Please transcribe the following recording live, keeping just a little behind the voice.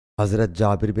Hazrat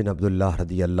Jabir bin Abdullah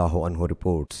radiyallahu anhu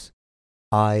reports,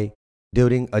 I,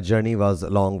 during a journey, was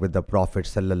along with the Prophet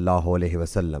sallallahu alaihi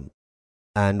wasallam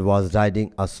and was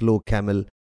riding a slow camel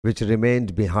which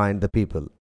remained behind the people.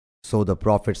 So the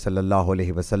Prophet sallallahu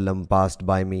alaihi wasallam passed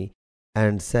by me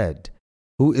and said,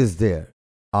 Who is there?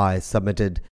 I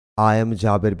submitted, I am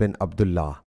Jabir bin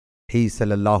Abdullah. He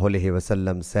sallallahu alaihi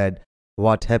wasallam said,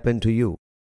 What happened to you?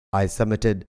 I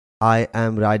submitted, I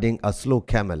am riding a slow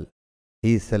camel.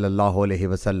 He sallallahu alaihi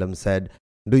wasallam said,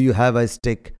 Do you have a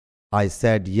stick? I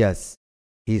said, Yes.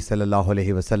 He sallallahu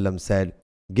alaihi wasallam said,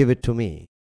 Give it to me.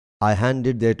 I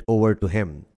handed it over to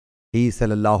him. He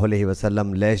sallallahu alaihi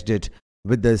wasallam lashed it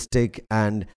with the stick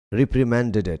and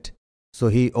reprimanded it. So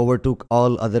he overtook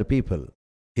all other people.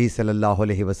 He sallallahu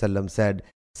alaihi wasallam said,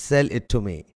 Sell it to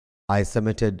me. I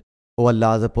submitted, O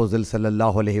Allah's Apostle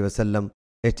sallallahu alaihi wasallam,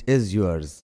 it is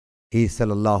yours. He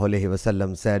sallallahu alaihi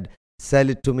wasallam said, Sell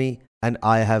it to me, and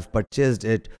I have purchased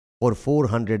it for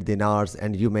 400 dinars,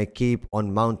 and you may keep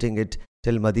on mounting it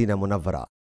till Medina Munawwara.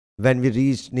 When we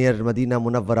reached near Medina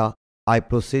Munawwara, I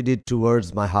proceeded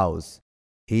towards my house.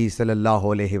 He sallallahu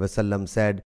alaihi wasallam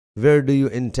said, Where do you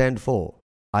intend for?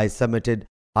 I submitted,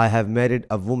 I have married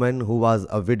a woman who was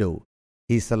a widow.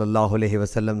 He sallallahu alaihi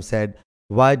wasallam said,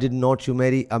 Why did not you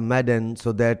marry a maiden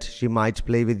so that she might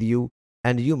play with you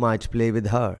and you might play with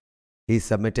her? He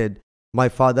submitted, My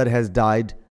father has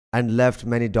died and left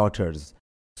many daughters,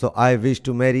 so I wish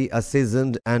to marry a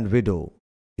seasoned and widow.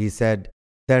 He said,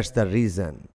 That's the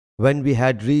reason. When we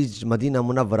had reached Medina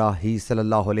Munawwara, he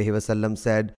sallallahu alaihi wasallam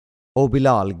said, O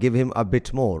Bilal, give him a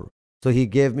bit more. So he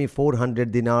gave me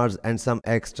 400 dinars and some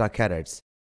extra carrots.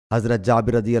 Hazrat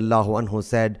Jabir radiyallahu anhu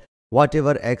said,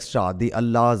 Whatever extra the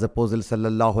Allah's Apostle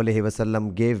sallallahu alaihi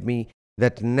wasallam gave me,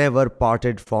 that never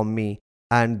parted from me,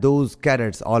 and those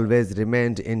carrots always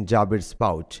remained in Jabir's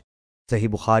pouch. Sahih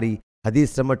Bukhari,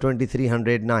 Hadith number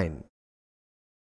 2309.